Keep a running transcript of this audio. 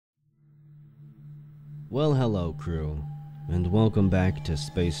Well, hello, crew, and welcome back to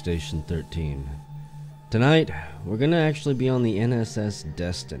Space Station 13. Tonight, we're gonna actually be on the NSS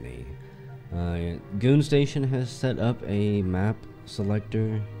Destiny. Goon Station has set up a map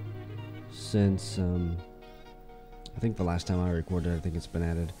selector since, I think the last time I recorded, I think it's been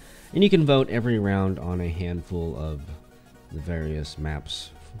added. And you can vote every round on a handful of the various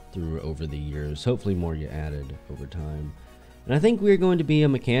maps through over the years. Hopefully more get added over time. And I think we're going to be a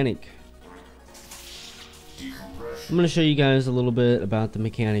mechanic. I'm going to show you guys a little bit about the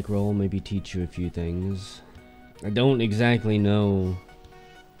mechanic role, maybe teach you a few things. I don't exactly know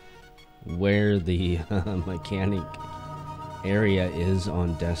where the mechanic area is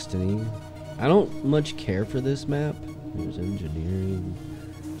on Destiny. I don't much care for this map. There's engineering.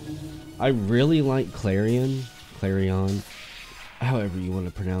 I really like Clarion, however you want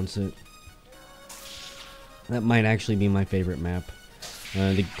to pronounce it. That might actually be my favorite map.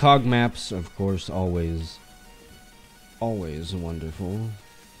 The cog maps, of course, always wonderful.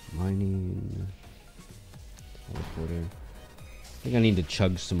 Mining, teleporter. I think I need to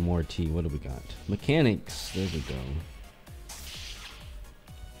chug some more tea. What do we got? Mechanics. There we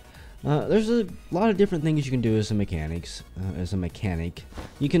go. There's a lot of different things you can do as a mechanic.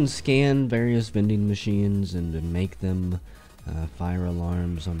 You can scan various vending machines and make them fire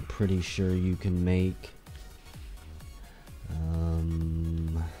alarms. I'm pretty sure you can make.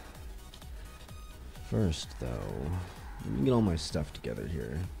 First, though, let me get all my stuff together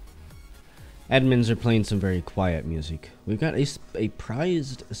here. Admins are playing some very quiet music. We've got a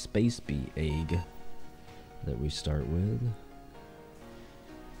prized space bee egg that we start with.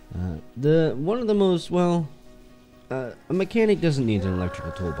 One of the most, well, a mechanic doesn't need an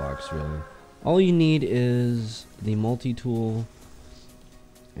electrical toolbox, really. All you need is the multi-tool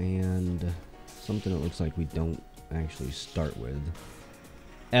and something that looks like we don't actually start with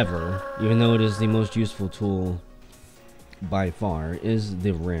ever, even though it is the most useful tool by far, is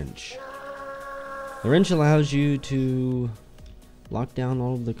the wrench. The wrench allows you to lock down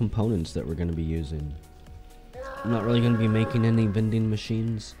all of the components that we're going to be using. I'm not really going to be making any vending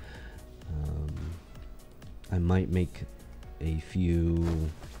machines. I might make a few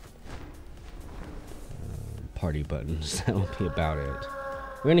party buttons. That'll be about it.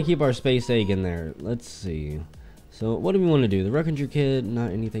 We're going to keep our space egg in there. Let's see. So what do we want to do? The Wreckinger kit,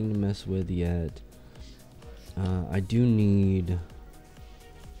 not anything to mess with yet. I do need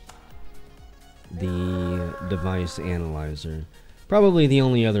the device analyzer. Probably the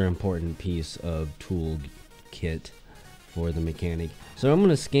only other important piece of tool kit for the mechanic. So I'm going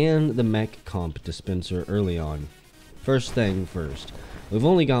to scan the mech comp dispenser early on. First thing first. We've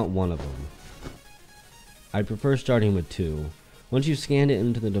only got one of them. I prefer starting with two. Once you've scanned it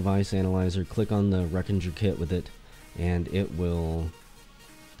into the device analyzer, click on the Wreckinger kit with it, and it will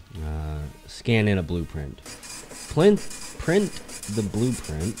scan in a blueprint. Print the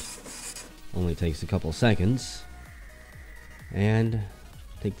blueprint. Only takes a couple seconds. And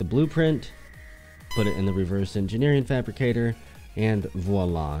take the blueprint, put it in the reverse engineering fabricator, and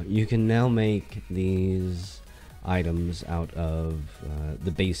voila. You can now make these items out of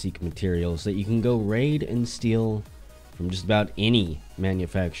the basic materials that you can go raid and steal from just about any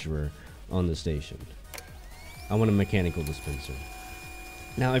manufacturer on the station. I want a mechanical dispenser.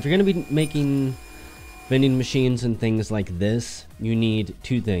 Now, if you're going to be making vending machines and things like this, you need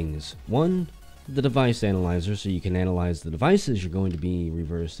two things. One, the device analyzer, so you can analyze the devices you're going to be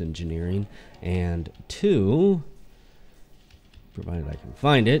reverse engineering. And two, provided I can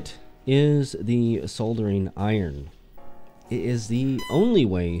find it, is the soldering iron. It is the only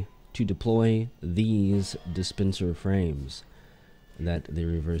way to deploy these dispenser frames that the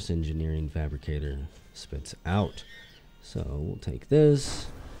reverse engineering fabricator spits out. So we'll take this.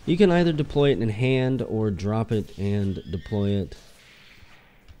 You can either deploy it in hand or drop it and deploy it.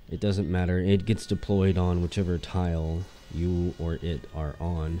 It doesn't matter. It gets deployed on whichever tile you or it are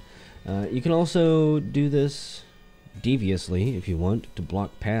on. You can also do this deviously if you want to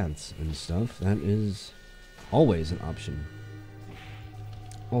block paths and stuff. That is always an option.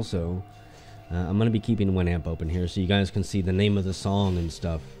 Also, I'm going to be keeping Winamp open here so you guys can see the name of the song and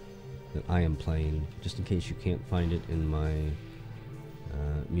stuff that I am playing, just in case you can't find it in my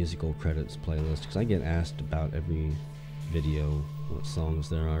musical credits playlist, because I get asked about every video what songs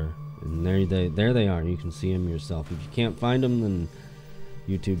there are, and there they are. You can see them yourself. If you can't find them, then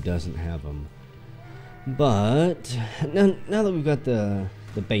YouTube doesn't have them. But now that we've got the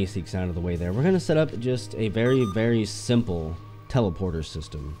basics out of the way there, we're going to set up just a very, very simple teleporter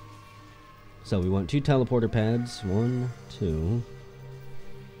system. So we want two teleporter pads. 1, 2.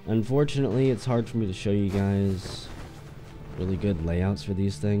 Unfortunately, it's hard for me to show you guys really good layouts for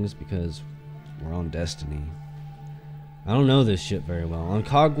these things because We're on Destiny. I don't know this shit very well. On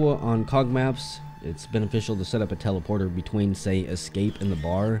Cog maps, it's beneficial to set up a teleporter between, say, Escape and the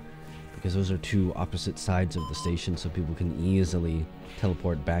bar, because those are two opposite sides of the station, so people can easily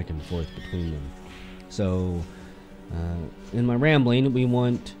teleport back and forth between them. So, in my rambling, we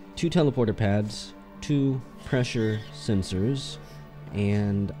want 2 teleporter pads, 2 pressure sensors,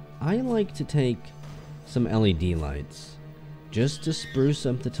 and I like to take some LED lights just to spruce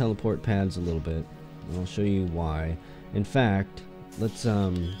up the teleport pads a little bit. And I'll show you why. In fact, let's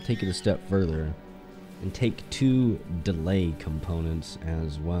take it a step further and take 2 delay components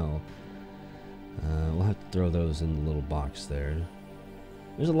as well. We'll have to throw those in the little box there.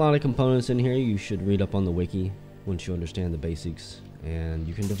 There's a lot of components in here. You should read up on the wiki once you understand the basics, and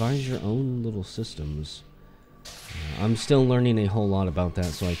you can devise your own little systems. I'm still learning a whole lot about that,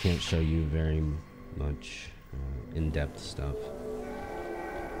 so I can't show you very much in-depth stuff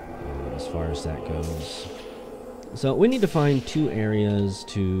as far as that goes. So we need to find 2 areas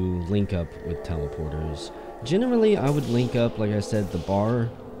to link up with teleporters. Generally, I would link up, like I said, the bar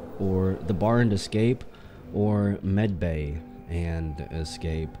and Escape, or Medbay and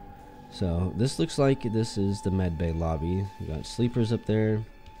Escape. So this looks like this is the Medbay lobby. We got sleepers up there.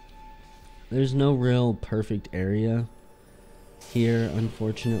 There's no real perfect area here,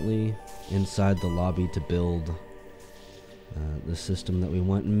 unfortunately, inside the lobby to build the system that we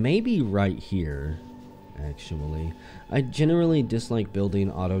want. Maybe right here, actually. I generally dislike building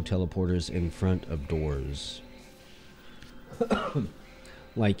auto teleporters in front of doors.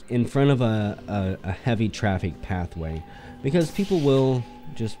 Like in front of a heavy traffic pathway, because people will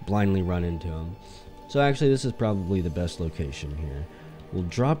just blindly run into them. So actually this is probably the best location here. We'll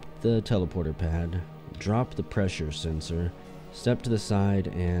drop the teleporter pad, drop the pressure sensor, step to the side,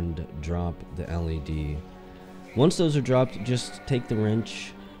 and drop the LED. Once those are dropped, just take the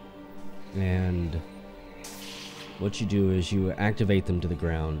wrench, and what you do is you activate them to the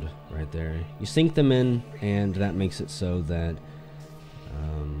ground right there. You sink them in, and that makes it so that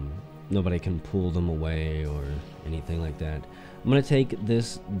nobody can pull them away or anything like that. I'm going to take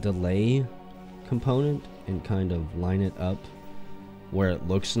this delay component and kind of line it up where it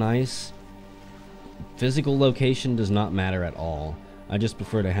looks nice. Physical location does not matter at all. I just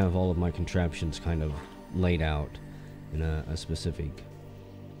prefer to have all of my contraptions kind of laid out in a specific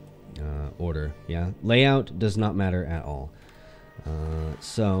order. Yeah, layout does not matter at all.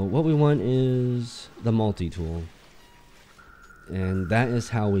 So what we want is the multi-tool, and that is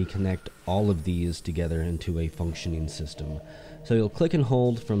how we connect all of these together into a functioning system. So you'll click and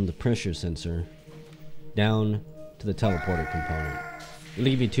hold from the pressure sensor down to the teleporter component. It'll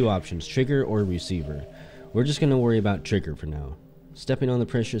give you 2 options, trigger or receiver. We're just going to worry about trigger for now. Stepping on the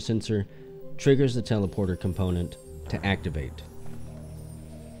pressure sensor triggers the teleporter component to activate.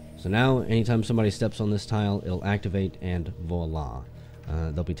 So now, anytime somebody steps on this tile, it'll activate, and voila.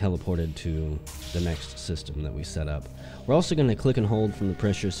 They'll be teleported to the next system that we set up. We're also going to click and hold from the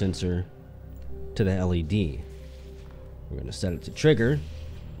pressure sensor to the LED. We're going to set it to trigger,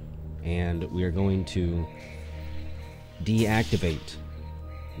 and we are going to deactivate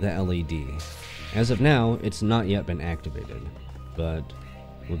the LED. As of now, it's not yet been activated, but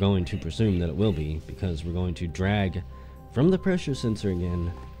we're going to presume that it will be, because we're going to drag from the pressure sensor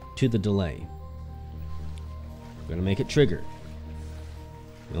again to the delay. We're going to make it trigger.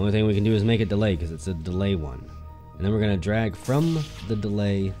 The only thing we can do is make it delay because it's a delay one. And then we're going to drag from the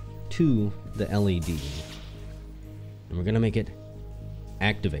delay to the LED. And we're going to make it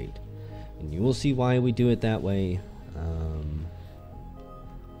activate. And you will see why we do it that way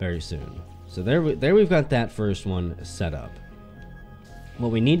very soon. So there we've got that first one set up.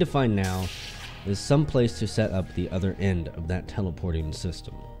 What we need to find now is some place to set up the other end of that teleporting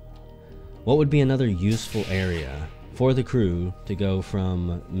system. What would be another useful area for the crew to go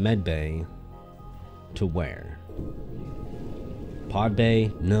from Medbay to where? Pod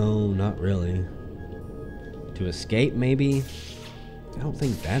Bay? No, not really. To Escape, maybe? I don't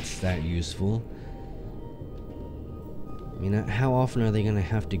think that's that useful. I mean, how often are they going to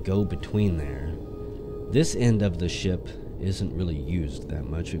have to go between there? This end of the ship isn't really used that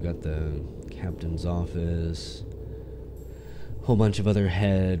much. We've got the captain's office, a whole bunch of other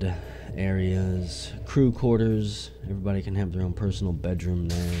head areas, crew quarters. Everybody can have their own personal bedroom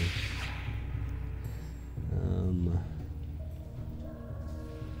there.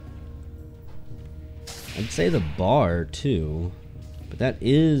 I'd say the bar too, but that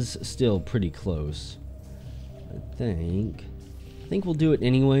is still pretty close. I think we'll do it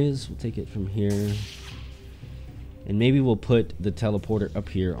anyways. We'll take it from here, and maybe we'll put the teleporter up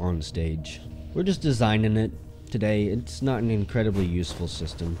here on stage. We're just designing it today. It's not an incredibly useful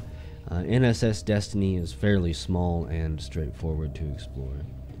system. NSS Destiny is fairly small and straightforward to explore.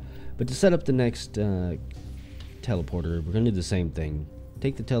 But to set up the next teleporter, we're going to do the same thing.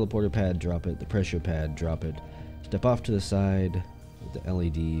 Take the teleporter pad, drop it, the pressure pad, drop it, step off to the side with the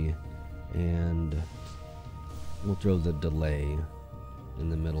LED, and we'll throw the delay in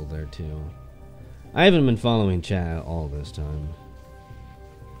the middle there too. I haven't been following chat all this time.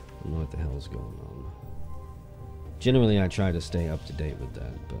 I don't know what the hell's going on. Generally, I try to stay up to date with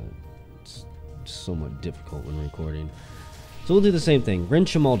that, but it's somewhat difficult when recording. So we'll do the same thing.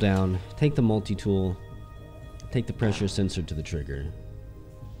 Wrench them all down, take the multi-tool, take the pressure sensor to the trigger,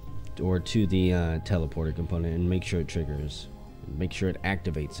 or to the teleporter component, and make sure it triggers. Make sure it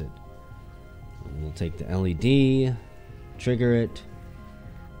activates it. And we'll take the LED, trigger it,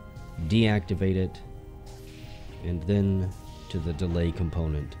 deactivate it, and then to the delay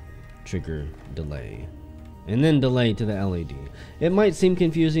component, trigger delay, and then delay to the LED. It might seem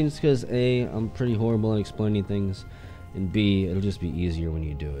confusing because A, I'm pretty horrible at explaining things, and B, it'll just be easier when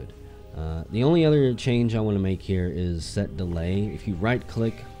you do it. The only other change I want to make here is set delay. If you right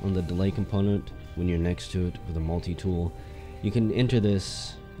click on the delay component when you're next to it with a multi-tool, you can enter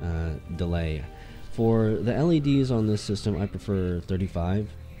this delay. For the LEDs on this system, I prefer 35,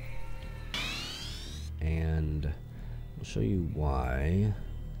 and I'll show you why.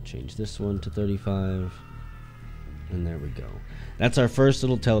 Change this one to 35, and there we go. That's our first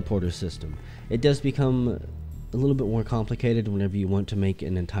little teleporter system. It does become a little bit more complicated whenever you want to make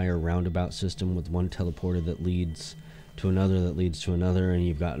an entire roundabout system with one teleporter that leads to another that leads to another, and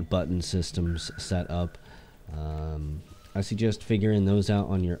you've got button systems set up. I suggest figuring those out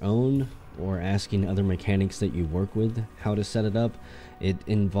on your own, or asking other mechanics that you work with how to set it up. It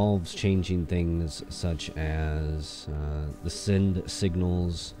involves changing things such as the send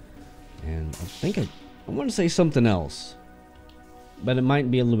signals, and I think I want to say something else, but it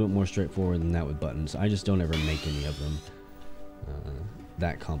might be a little bit more straightforward than that with buttons. I just don't ever make any of them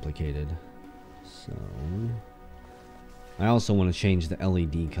that complicated. So I also want to change the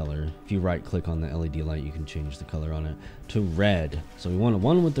LED color. If you right click on the LED light, you can change the color on it to red. So we want a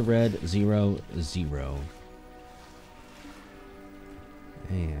 1 with the red, 0, 0.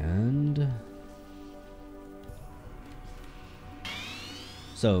 And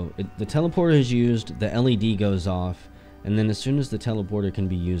so the teleporter is used, the LED goes off, and then as soon as the teleporter can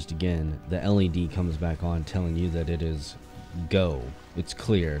be used again, the LED comes back on telling you that it is go. It's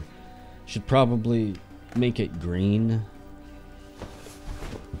clear. Should probably make it green,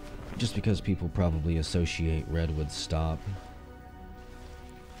 just because people probably associate red with stop.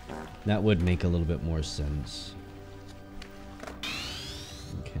 That would make a little bit more sense.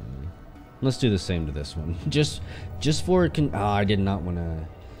 Okay. Let's do the same to this one. Just for I did not want to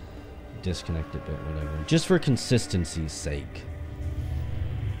disconnect it, but whatever. Just for consistency's sake.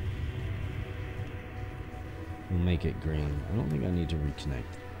 We'll make it green. I don't think I need to reconnect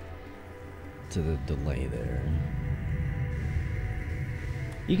to the delay there.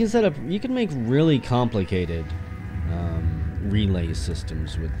 You can set up, you can make really complicated relay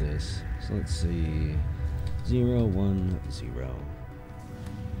systems with this. So let's see, 0, 1, 0.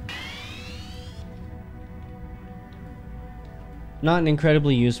 Not an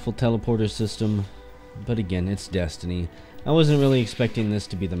incredibly useful teleporter system, but again, it's Destiny. I wasn't really expecting this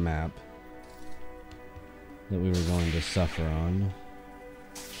to be the map that we were going to suffer on.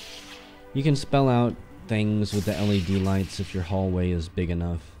 You can spell out things with the LED lights if your hallway is big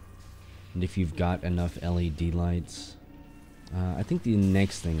enough, and if you've got enough LED lights. I think the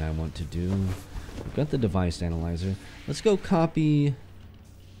next thing I want to do, I've got the device analyzer. Let's go copy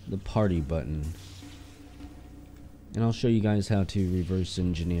the party button, and I'll show you guys how to reverse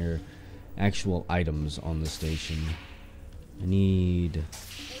engineer actual items on the station. I need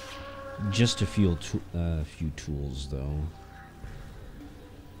just a few tools though.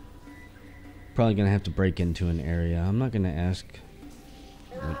 Probably gonna have to break into an area. I'm not gonna ask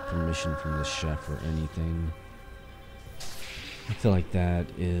like permission from the chef or anything. I feel like that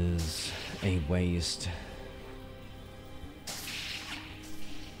is a waste.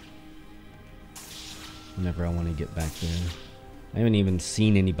 Whenever I want to get back there. I haven't even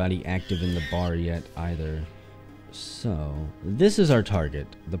seen anybody active in the bar yet either. So, this is our target,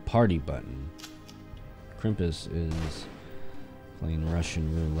 the party button. Krimpus is playing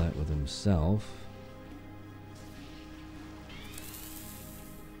Russian roulette with himself.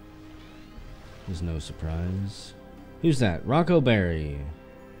 There's no surprise. Who's that? Rocco Berry.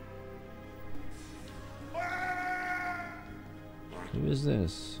 Who is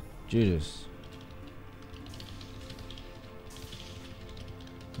this? Judas.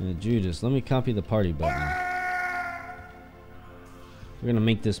 Judas, let me copy the party button. We're gonna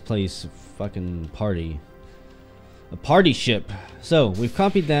make this place a fucking party. A party ship. So, we've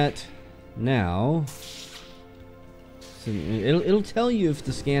copied that. Now, so it'll tell you if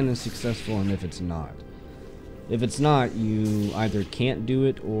the scan is successful and if it's not. If it's not, you either can't do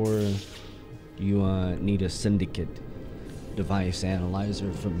it or you need a syndicate device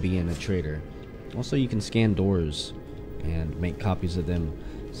analyzer for being a trader. Also, you can scan doors and make copies of them.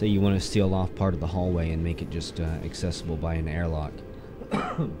 Say you want to seal off part of the hallway and make it just accessible by an airlock.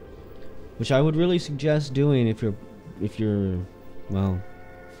 Which I would really suggest doing if you're, well,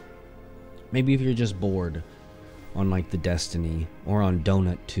 maybe if you're just bored on like the Destiny or on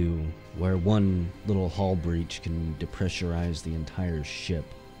Donut 2, where one little hull breach can depressurize the entire ship.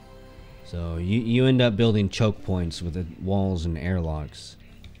 So you end up building choke points with the walls and airlocks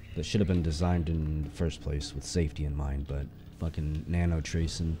that should have been designed in the first place with safety in mind, but fucking Nano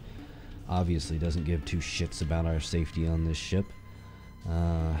Tracing obviously doesn't give two shits about our safety on this ship.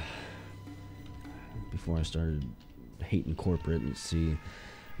 Before I started hating corporate, let's see.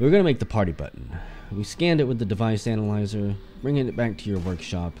 We're gonna make the party button. We scanned it with the device analyzer, bringing it back to your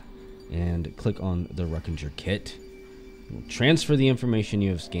workshop, and click on the Ruckinger kit. We'll transfer the information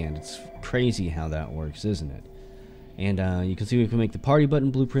you have scanned. It's crazy how that works, isn't it? And you can see we can make the party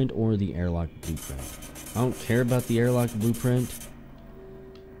button blueprint or the airlock blueprint. I don't care about the airlock blueprint.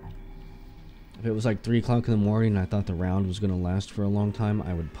 If it was like 3 o'clock in the morning and I thought the round was going to last for a long time,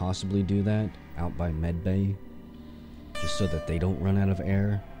 I would possibly do that out by medbay, just so that they don't run out of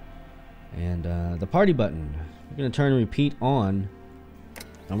air. And the party button, we're going to turn and repeat on,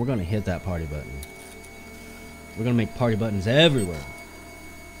 and we're going to hit that party button. We're going to make party buttons everywhere.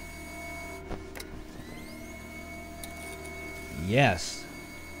 Yes.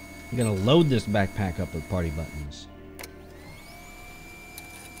 I'm going to load this backpack up with party buttons.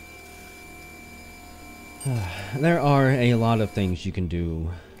 There are a lot of things you can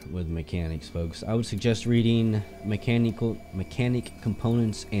do with mechanics, folks. I would suggest reading Mechanic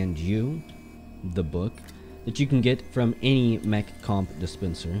Components and You, the book, that you can get from any mech comp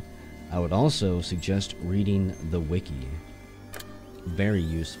dispenser. I would also suggest reading the wiki. Very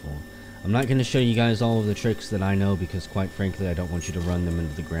useful. I'm not going to show you guys all of the tricks that I know because, quite frankly, I don't want you to run them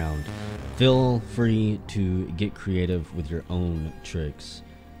into the ground. Feel free to get creative with your own tricks.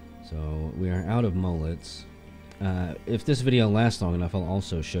 So, we are out of mullets. If this video lasts long enough, I'll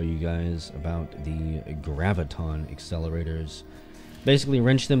also show you guys about the graviton accelerators. Basically,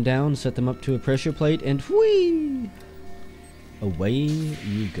 wrench them down, set them up to a pressure plate, and whee! Away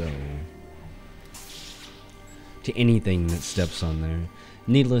you go. To anything that steps on there.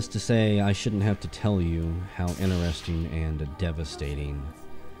 Needless to say, I shouldn't have to tell you how interesting and devastating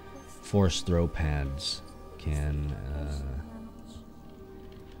force throw pads can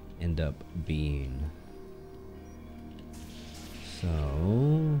end up being.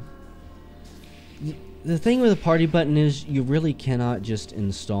 So, the thing with a party button is you really cannot just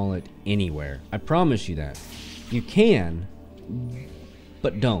install it anywhere. I promise you that. You can,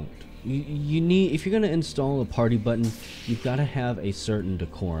 but don't. You need, if you're going to install a party button, you've got to have a certain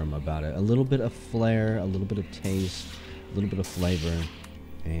decorum about it. A little bit of flair, a little bit of taste, a little bit of flavor.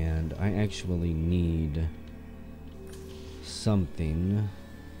 And I actually need something.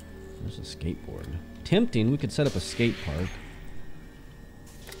 There's a skateboard. Tempting, we could set up a skate park.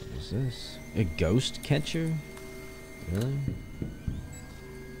 What is this? A ghost catcher? Really?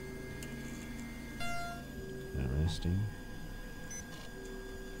 Interesting.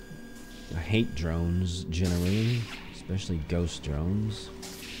 I hate drones generally, especially ghost drones.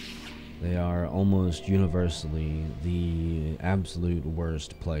 They are almost universally the absolute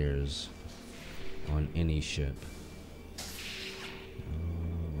worst players on any ship.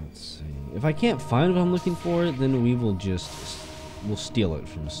 Let's see. If I can't find what I'm looking for, then we'll steal it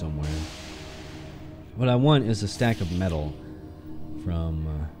from somewhere. What I want is a stack of metal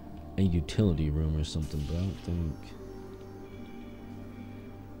from a utility room or something, but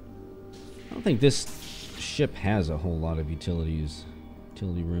I don't think this ship has a whole lot of utility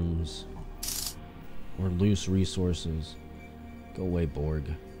rooms, or loose resources. Go away, Borg.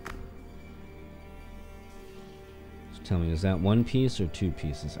 So tell me, is that one piece or 2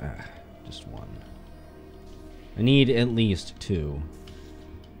 pieces? Ah, just one. I need at least 2.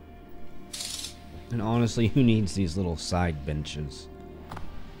 And honestly, who needs these little side benches?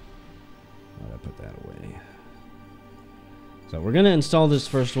 Why'd I put that away? So we're going to install this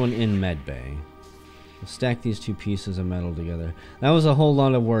first one in medbay. We'll stack these 2 pieces of metal together. That was a whole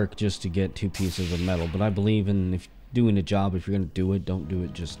lot of work just to get 2 pieces of metal, but I believe in if doing a job, if you're going to do it, don't do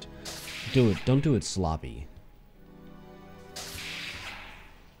it just... Don't do it sloppy.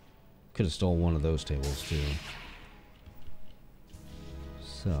 Could have stole one of those tables too.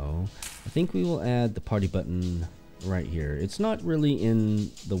 So I think we will add the party button right here. It's not really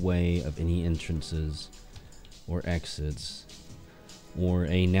in the way of any entrances or exits or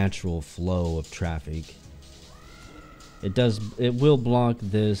a natural flow of traffic. It will block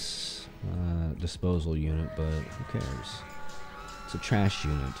this disposal unit, but who cares? It's a trash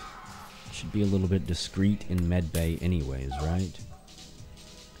unit. It should be a little bit discreet in medbay anyways, right?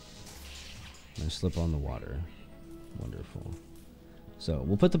 I slip on the water. Wonderful. So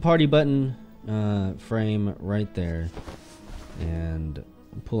we'll put the party button frame right there and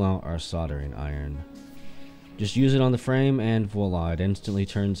pull out our soldering iron. Just use it on the frame and voila, it instantly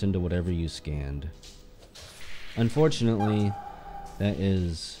turns into whatever you scanned. Unfortunately, that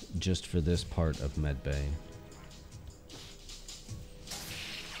is just for this part of medbay,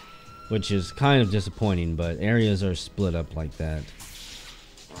 which is kind of disappointing, but areas are split up like that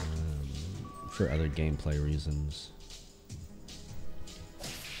for other gameplay reasons.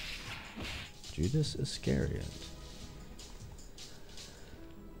 Judas Iscariot.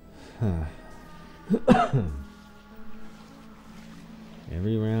 Huh.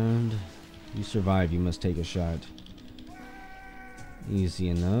 Every round you survive, you must take a shot. Easy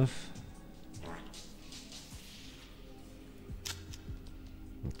enough.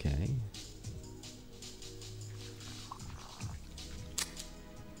 Okay.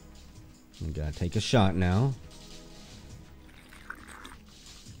 We gotta take a shot now.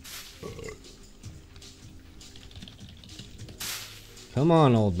 Come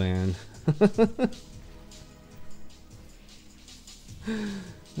on, old man.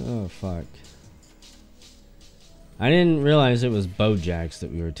 Oh, fuck. I didn't realize it was Bojacks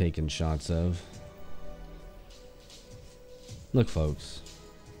that we were taking shots of. Look, folks.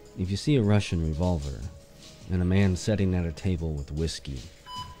 If you see a Russian revolver and a man sitting at a table with whiskey,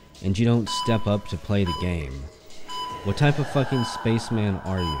 and you don't step up to play the game, what type of fucking spaceman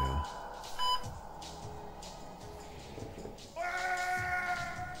are you?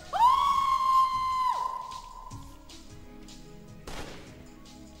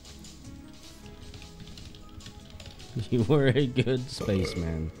 You were a good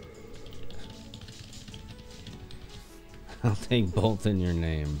spaceman. I'll take both in your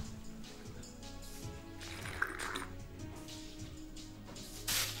name.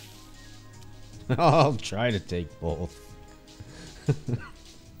 I'll try to take both.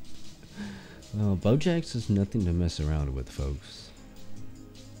 Well, Bojacks is nothing to mess around with, folks.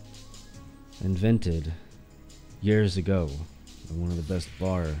 Invented years ago by one of the best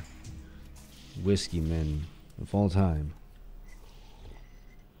bar whiskey men of all time.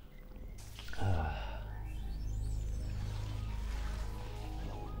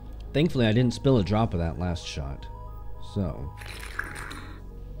 Thankfully, I didn't spill a drop of that last shot. So,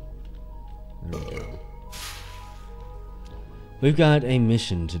 there we go. We've got a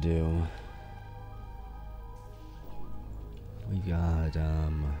mission to do. We've got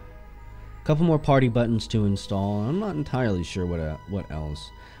a couple more party buttons to install. I'm not entirely sure what else.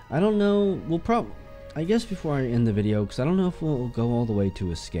 I don't know. We'll I guess before I end the video, because I don't know if we'll go all the way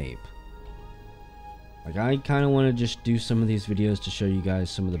to escape. Like, I kind of want to just do some of these videos to show you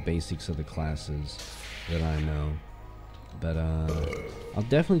guys some of the basics of the classes that I know. But I'll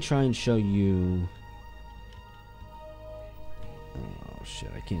definitely try and show you. Oh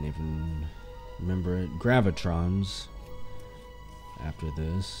shit, I can't even remember it. Gravitrons. After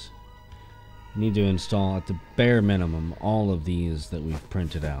this, we need to install at the bare minimum all of these that we've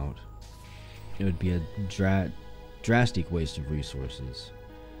printed out. It would be a drastic waste of resources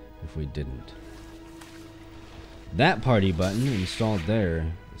if we didn't. That party button installed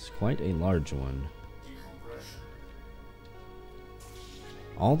there is quite a large one.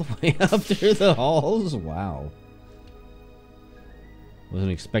 All the way up through the halls? Wow.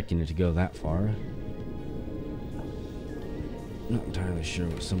 Wasn't expecting it to go that far. Not entirely sure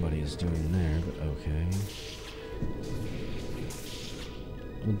what somebody is doing there, but okay.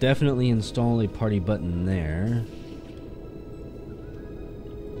 We'll definitely install a party button there.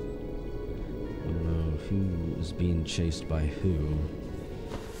 I don't know who is being chased by who.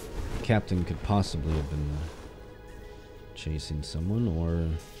 The captain could possibly have been chasing someone, or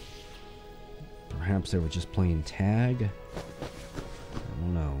perhaps they were just playing tag. I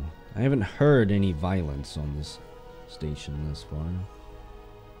don't know. I haven't heard any violence on this station this far.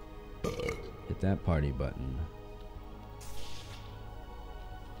 Hit that party button.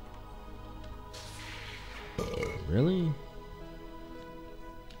 Really?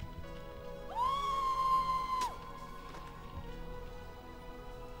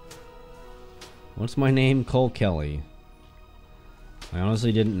 What's my name? Cole Kelly. I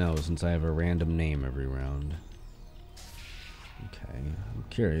honestly didn't know, since I have a random name every round. Okay, I'm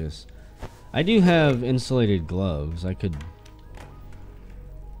curious. I do have insulated gloves. I could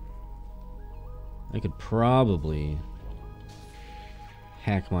probably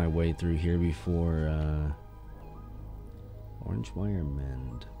hack my way through here before orange wire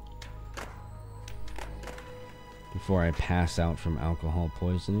mend. Before I pass out from alcohol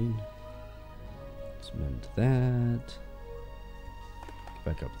poisoning. Let's mend that. Get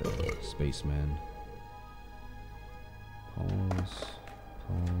back up there, spaceman. Pause.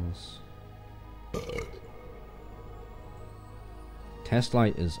 Test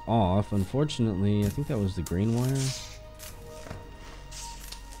light is off. Unfortunately, I think that was the green wire.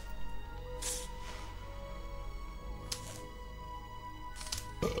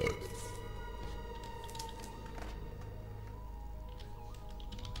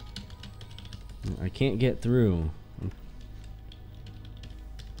 I can't get through.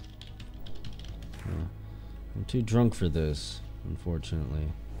 I'm too drunk for this,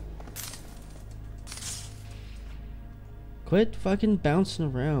 unfortunately. Quit fucking bouncing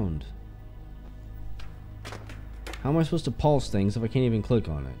around. How am I supposed to pulse things if I can't even click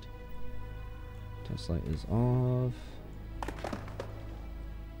on it? Test light is off.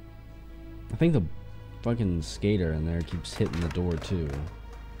 I think the fucking skater in there keeps hitting the door too.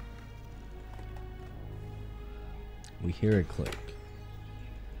 We hear a click.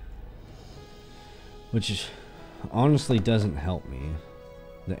 Which honestly doesn't help me.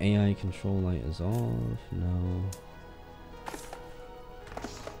 The AI control light is off. No.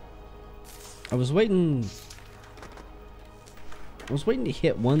 I was waiting to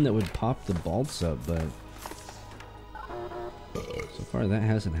hit one that would pop the bolts up, but so far that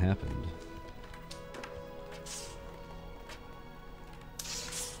hasn't happened.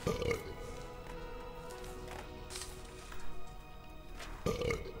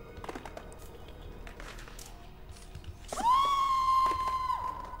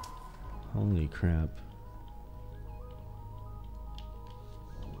 Holy crap.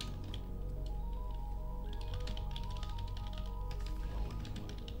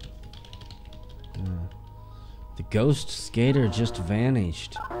 The ghost skater just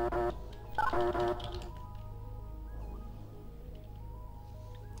vanished.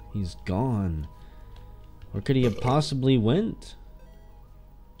 He's gone. Where could he have possibly went?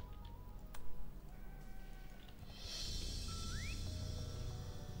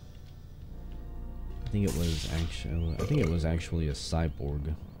 I think it was actually a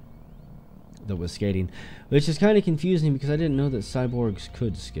cyborg that was skating, which is kind of confusing because I didn't know that cyborgs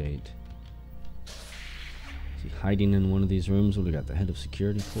could skate. Is he hiding in one of these rooms? What, we got the head of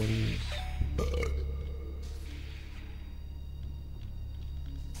security quarters.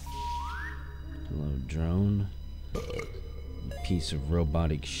 Hello, drone. You piece of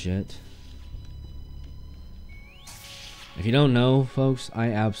robotic shit. If you don't know, folks,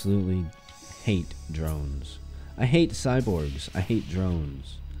 I absolutely hate drones. I hate cyborgs. I hate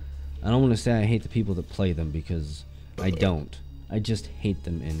drones. I don't want to say I hate the people that play them because I don't. I just hate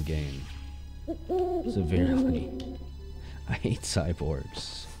them in game. Severely. I hate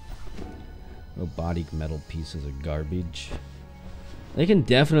cyborgs. Robotic metal pieces of garbage. They can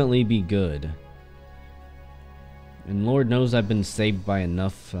definitely be good. And Lord knows I've been saved by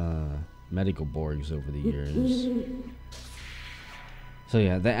enough medical Borgs over the years. So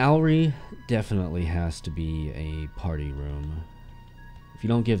yeah, the Owlry definitely has to be a party room. If you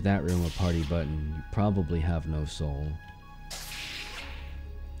don't give that room a party button, you probably have no soul.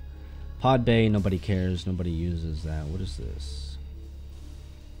 Pod Bay, nobody cares, nobody uses that. What is this?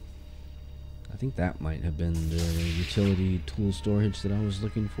 I think that might have been the utility tool storage that I was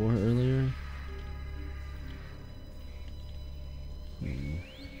looking for earlier.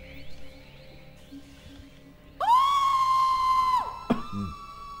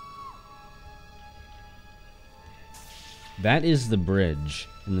 That is the bridge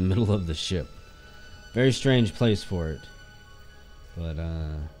in the middle of the ship. Very strange place for it. But,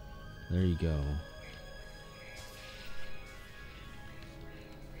 there you go.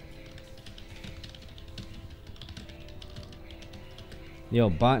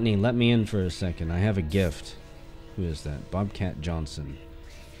 Yo, Botany, let me in for a second. I have a gift. Who is that? Bobcat Johnson.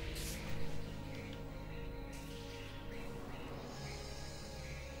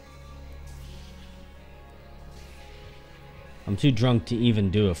 I'm too drunk to even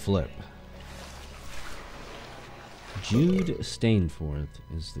do a flip. Jude Stainforth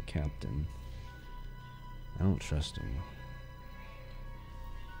is the captain. I don't trust him.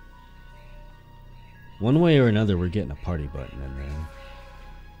 One way or another, we're getting a party button in there.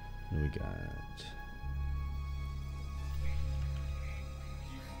 What do we got?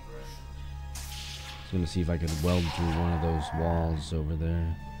 Just gonna see if I could weld through one of those walls over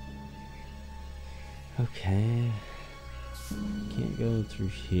there. Okay. Can't go through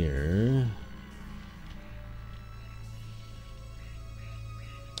here.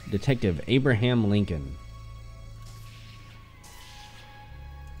 Detective Abraham Lincoln.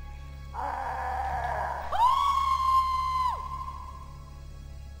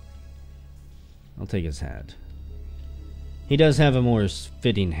 I'll take his hat. He does have a more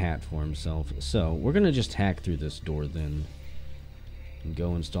fitting hat for himself. So, we're gonna just hack through this door then. And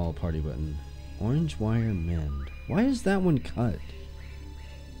go install a party button. Orange wire mend. Why is that one cut?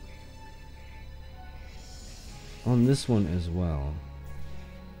 On this one as well.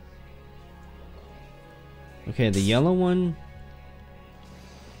 Okay, the yellow one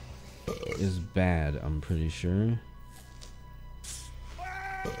is bad, I'm pretty sure.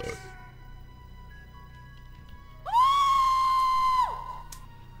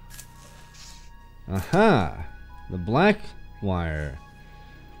 Aha! The black wire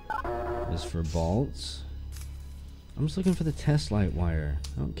is for bolts. I'm just looking for the test light wire.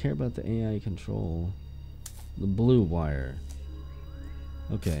 I don't care about the AI control. The blue wire.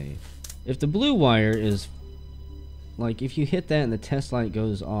 Okay. If the blue wire is... like, if you hit that and the test light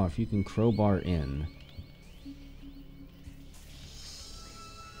goes off, you can crowbar in.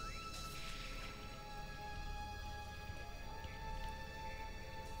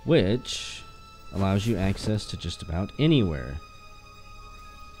 Which allows you access to just about anywhere.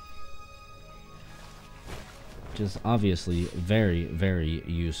 Which is obviously very, very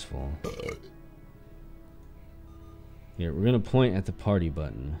useful. Here, we're going to point at the party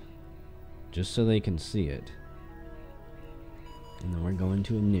button. Just so they can see it. And then we're going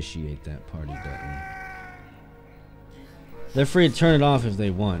to initiate that party button. They're free to turn it off if they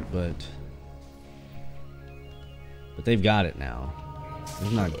want, but they've got it now.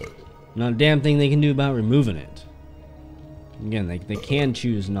 There's not a damn thing they can do about removing it. Again, they can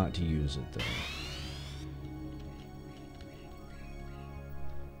choose not to use it though.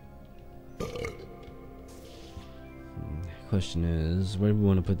 Question is, where do we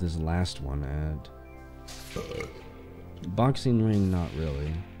want to put this last one at? Boxing ring, not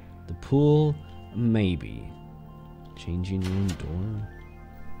really. The pool, maybe. Changing room door.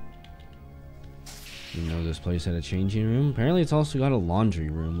 You know this place had a changing room? Apparently it's also got a laundry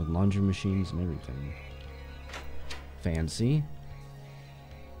room with laundry machines and everything. Fancy.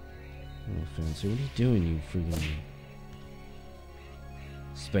 Oh, fancy. What are you doing, you freaking...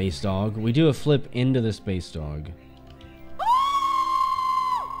 space dog? We do a flip into the space dog.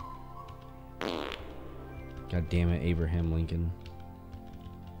 God damn it, Abraham Lincoln.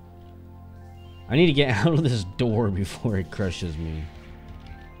 I need to get out of this door before it crushes me.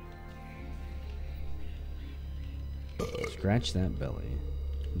 Scratch that belly.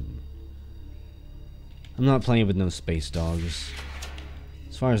 I'm not playing with no space dogs.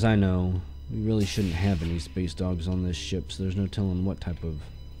 As far as I know, we really shouldn't have any space dogs on this ship, so there's no telling what type of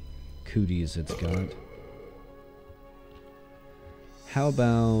cooties it's got. How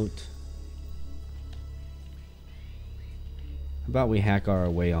about we hack our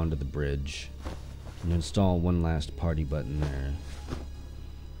way onto the bridge and install one last party button there.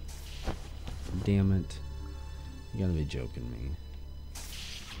 Damn it. You gotta be joking me.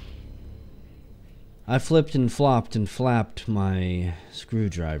 I flipped and flopped and flapped my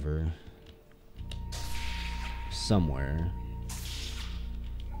screwdriver somewhere.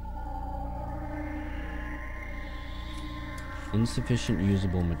 Insufficient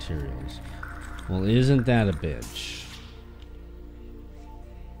usable materials. Well, isn't that a bitch?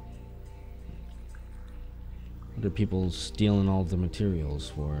 What are people stealing all the materials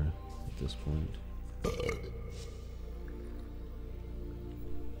for at this point?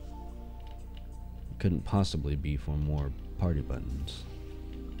 Couldn't possibly be for more party buttons.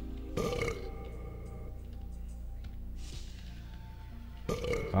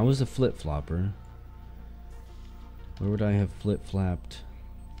 If I was a flip-flopper, where would I have flip-flapped?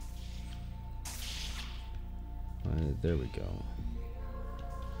 There we go.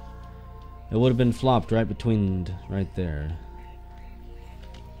 It would have been flopped right between, right there.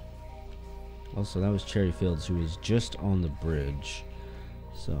 Also, that was Cherry Fields, who was just on the bridge.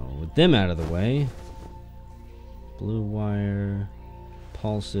 So, with them out of the way, blue wire,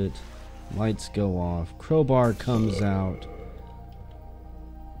 pulse it, lights go off, crowbar comes out,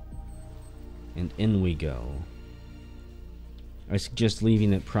 and in we go. I suggest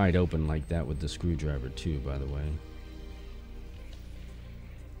leaving it pried open like that with the screwdriver too, by the way.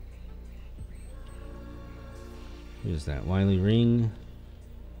 Who is that? Wiley Ring?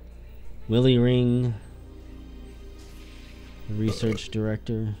 Willie Ring? The research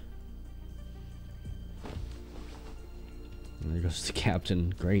director? There goes the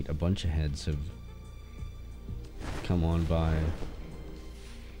captain. Great, a bunch of heads have come on by.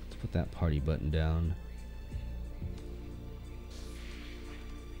 Let's put that party button down.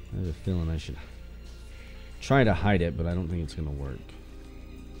 I have a feeling I should try to hide it, but I don't think it's gonna work.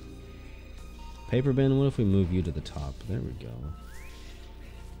 Paper bin, what if we move you to the top? There we go.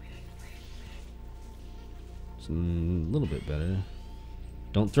 It's a little bit better.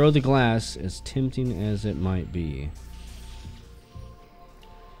 Don't throw the glass, as tempting as it might be.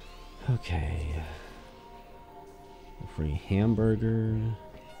 Okay. A free hamburger.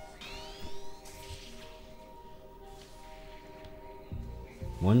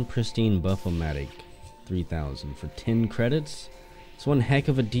 One pristine Buff-O-Matic 3000 for 10 credits. It's one heck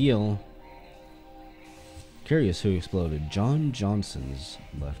of a deal. Curious who exploded. John Johnson's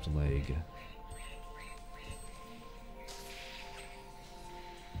left leg.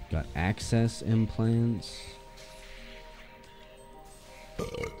 Got access implants.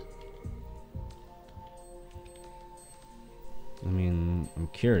 I mean, I'm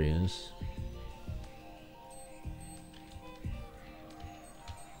curious.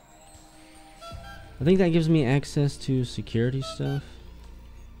 I think that gives me access to security stuff.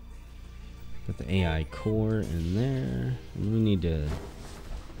 Got the AI core in there. And we need to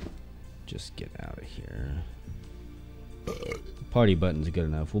just get out of here. The party button's good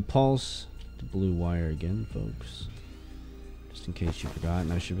enough. We'll pulse the blue wire again, folks. Just in case you forgot.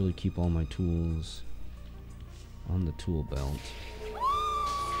 And I should really keep all my tools on the tool belt.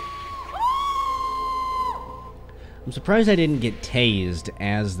 I'm surprised I didn't get tased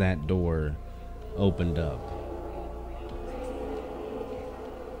as that door opened up.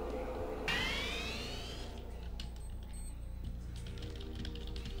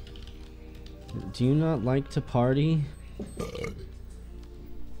 Do you not like to party?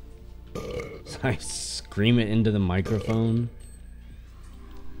 I scream it into the microphone.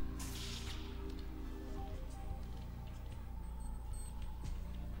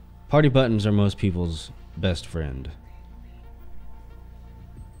 Party buttons are most people's best friend.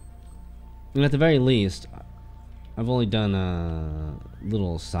 And at the very least, I've only done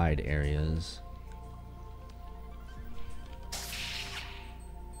little side areas.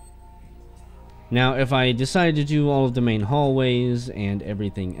 Now, if I decide to do all of the main hallways and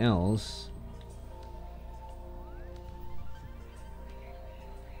everything else,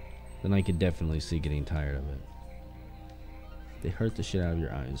 then I could definitely see getting tired of it. They hurt the shit out of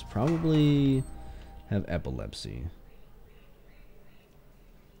your eyes. Probably have epilepsy,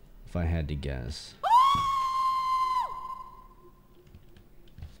 if I had to guess.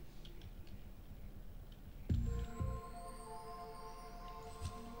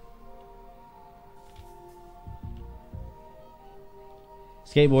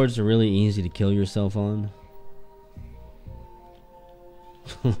 Skateboards are really easy to kill yourself on.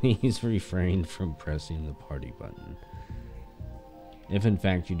 Please refrain from pressing the party button, if in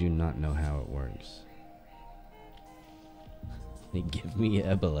fact you do not know how it works. They give me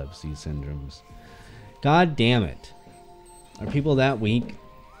epilepsy syndromes. God damn it. Are people that weak?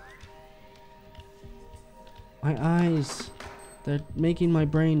 My eyes. They're making my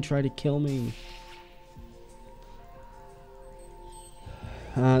brain try to kill me.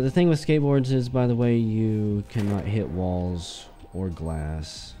 The thing with skateboards is, by the way, you cannot hit walls or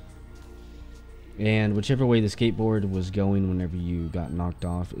glass. And whichever way the skateboard was going whenever you got knocked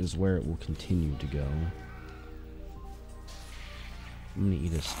off is where it will continue to go. I'm gonna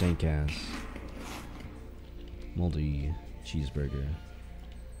eat a stank ass moldy cheeseburger.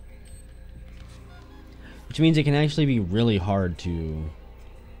 Which means it can actually be really hard to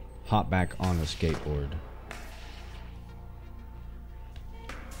hop back on a skateboard.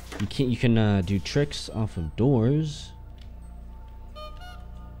 You can do tricks off of doors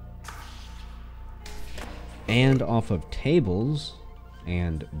and off of tables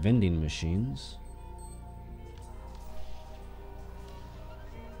and vending machines,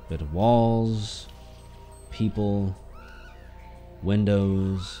 but walls, people,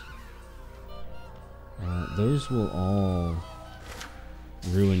 windows, those will all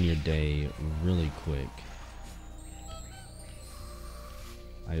ruin your day really quick.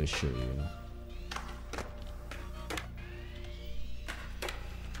 I assure you.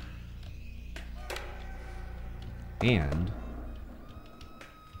 And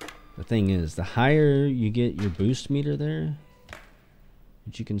the thing is, the higher you get your boost meter there,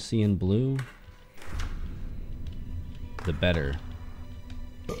 which you can see in blue, the better.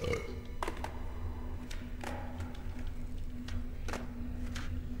 It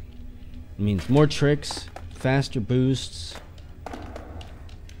means more tricks, faster boosts,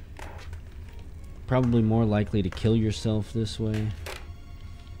 probably more likely to kill yourself this way.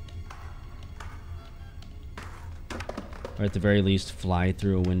 Or at the very least, fly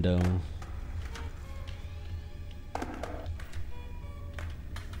through a window.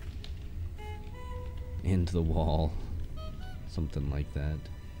 Into the wall. Something like that.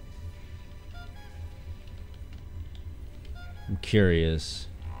 I'm curious.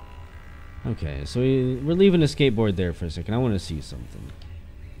 Okay, so we're leaving the skateboard there for a second. I want to see something.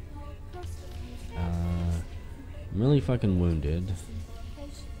 I'm really fucking wounded.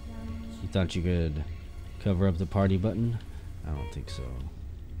 You thought you could cover up the party button? I don't think so.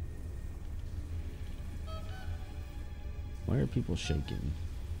 Why are people shaking?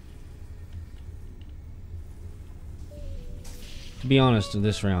 To be honest, in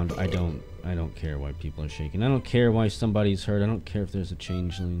this round, I don't care why people are shaking. I don't care why somebody's hurt. I don't care if there's a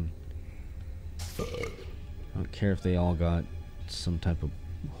changeling. I don't care if they all got some type of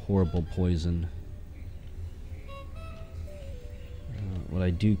horrible poison. What I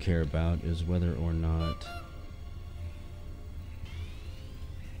do care about is whether or not...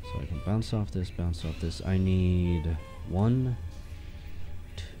 So I can bounce off this, bounce off this. I need 1,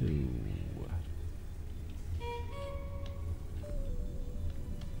 2...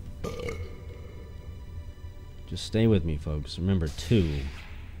 Just stay with me, folks. Remember, 2.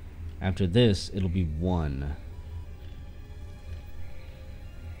 After this, it'll be 1.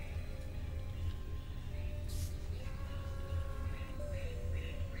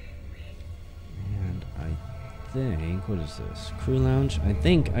 And I think, what is this? Crew lounge? I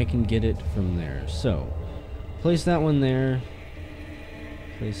think I can get it from there. So, place that one there.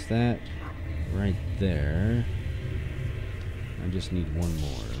 Place that right there. I just need 1 more.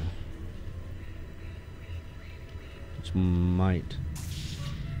 Which might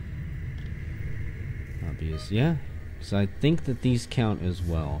not be as... Yeah. So I think that these count as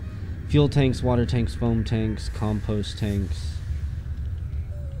well. Fuel tanks, water tanks, foam tanks, compost tanks.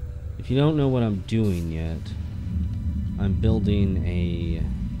 If you don't know what I'm doing yet, I'm building a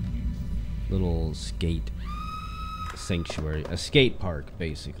little skate sanctuary. A skate park,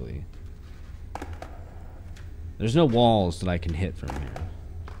 basically. There's no walls that I can hit from here.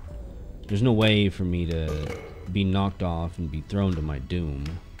 There's no way for me to be knocked off and be thrown to my doom,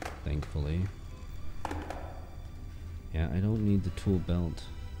 thankfully. Yeah, I don't need the tool belt.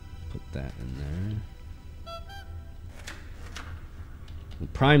 Put that in there. We'll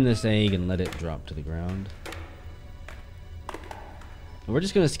prime this egg and let it drop to the ground. And we're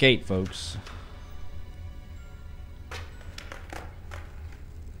just gonna skate, folks.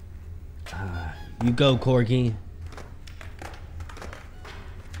 You go, Corgi.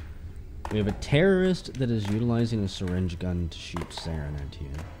 We have a terrorist that is utilizing a syringe gun to shoot Saren at you.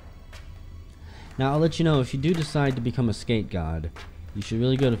 Now, I'll let you know, if you do decide to become a skate god, you should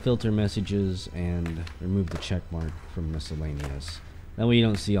really go to filter messages and remove the check mark from miscellaneous. That way you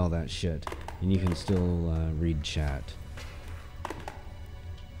don't see all that shit, and you can still read chat.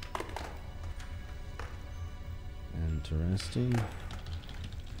 Interesting.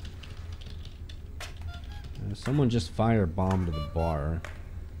 Someone just firebombed the bar.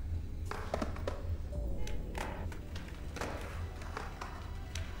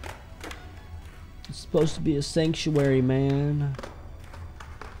 It's supposed to be a sanctuary, man.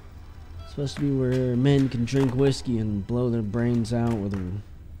 It's supposed to be where men can drink whiskey and blow their brains out with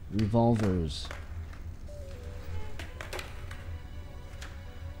revolvers.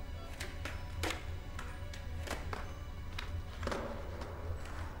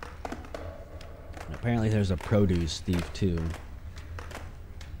 Apparently there's a produce thief too.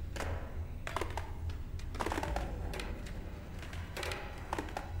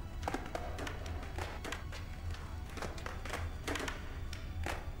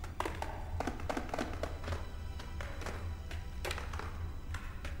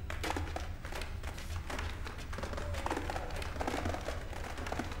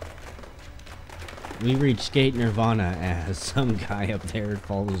 We reach skate nirvana as some guy up there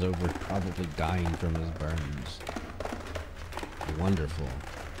falls over, probably dying from his burns. Wonderful.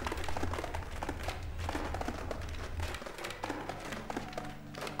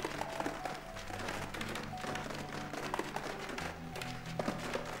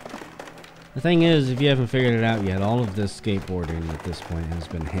 The thing is, if you haven't figured it out yet, all of this skateboarding at this point has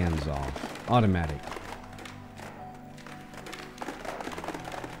been hands-off. Automatic.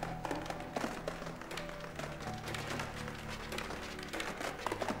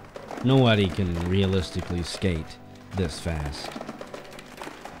 Nobody can realistically skate this fast.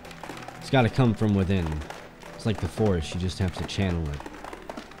 It's got to come from within. It's like the Force, you just have to channel it.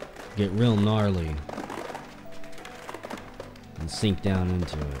 Get real gnarly. And sink down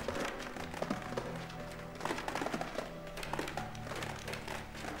into it.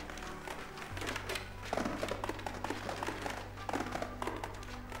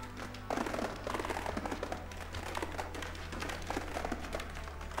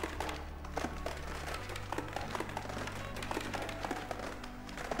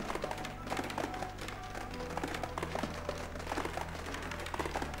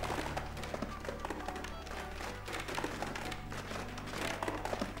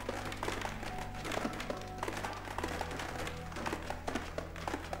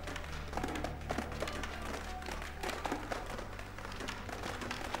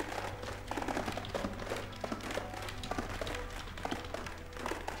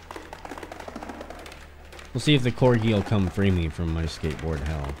 We'll see if the corgi will come free me from my skateboard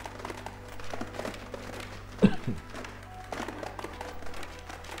hell.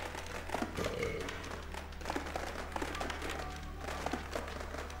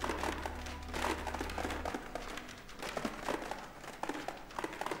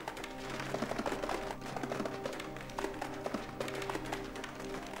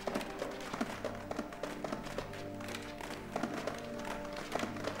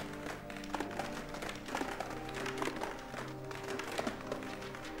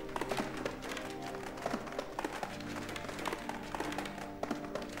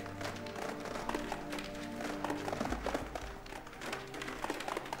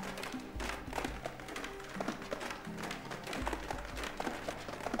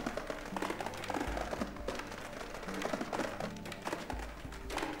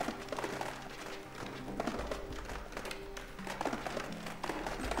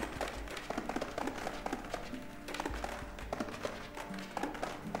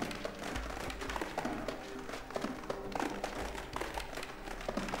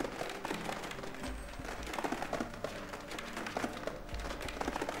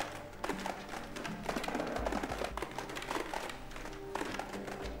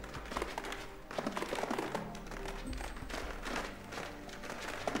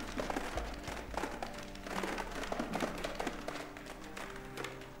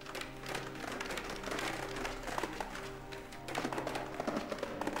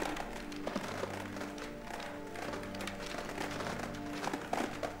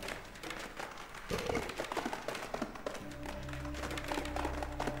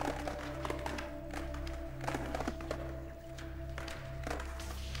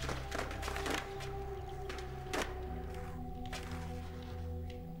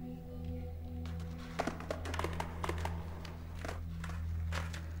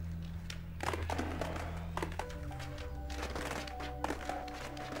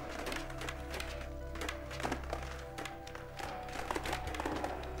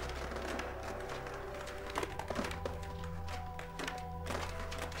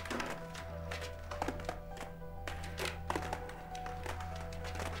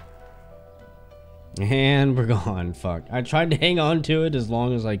 And we're gone. Fuck. I tried to hang on to it as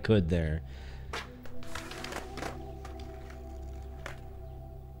long as I could there.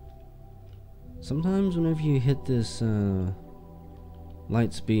 Sometimes whenever you hit this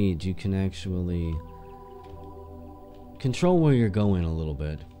light speed, you can actually control where you're going a little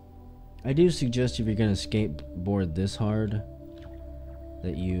bit. I do suggest if you're going to skateboard this hard,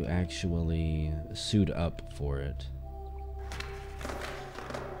 that you actually suit up for it.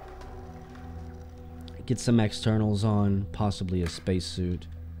 Get some externals on, possibly a spacesuit.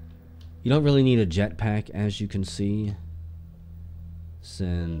 You don't really need a jetpack, as you can see,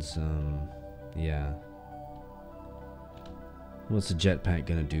 since, yeah. What's a jetpack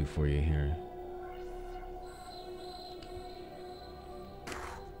gonna do for you here?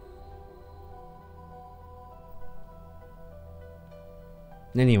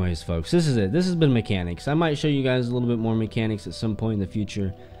 Anyways, folks, this is it. This has been mechanics. I might show you guys a little bit more mechanics at some point in the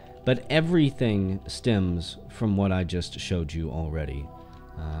future, but everything stems from what I just showed you already.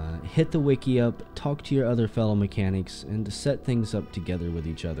 Hit the wiki up, talk to your other fellow mechanics, and set things up together with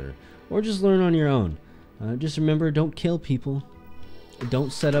each other. Or just learn on your own. Just remember, don't kill people.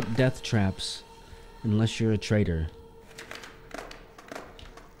 Don't set up death traps unless you're a traitor.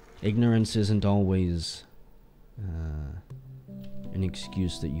 Ignorance isn't always an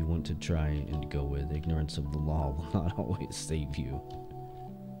excuse that you want to try and go with. Ignorance of the law will not always save you.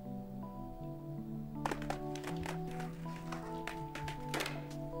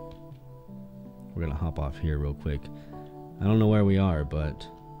 We're gonna hop off here real quick. I don't know where we are, but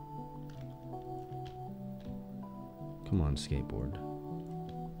come on, skateboard.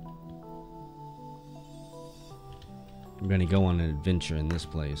 I'm gonna go on an adventure in this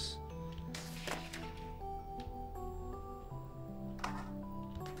place.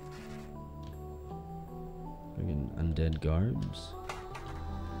 Friggin' undead guards.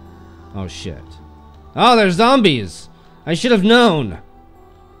 Oh shit. Oh, there's zombies! I should have known!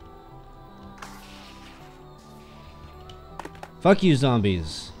 Fuck you,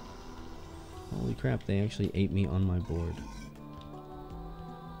 zombies. Holy crap, they actually ate me on my board.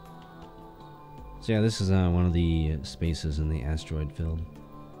 So yeah, this is one of the spaces in the asteroid field.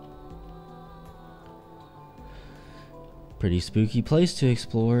 Pretty spooky place to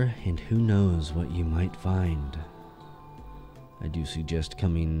explore, and who knows what you might find. I do suggest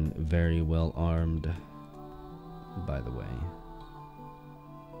coming very well armed, by the way.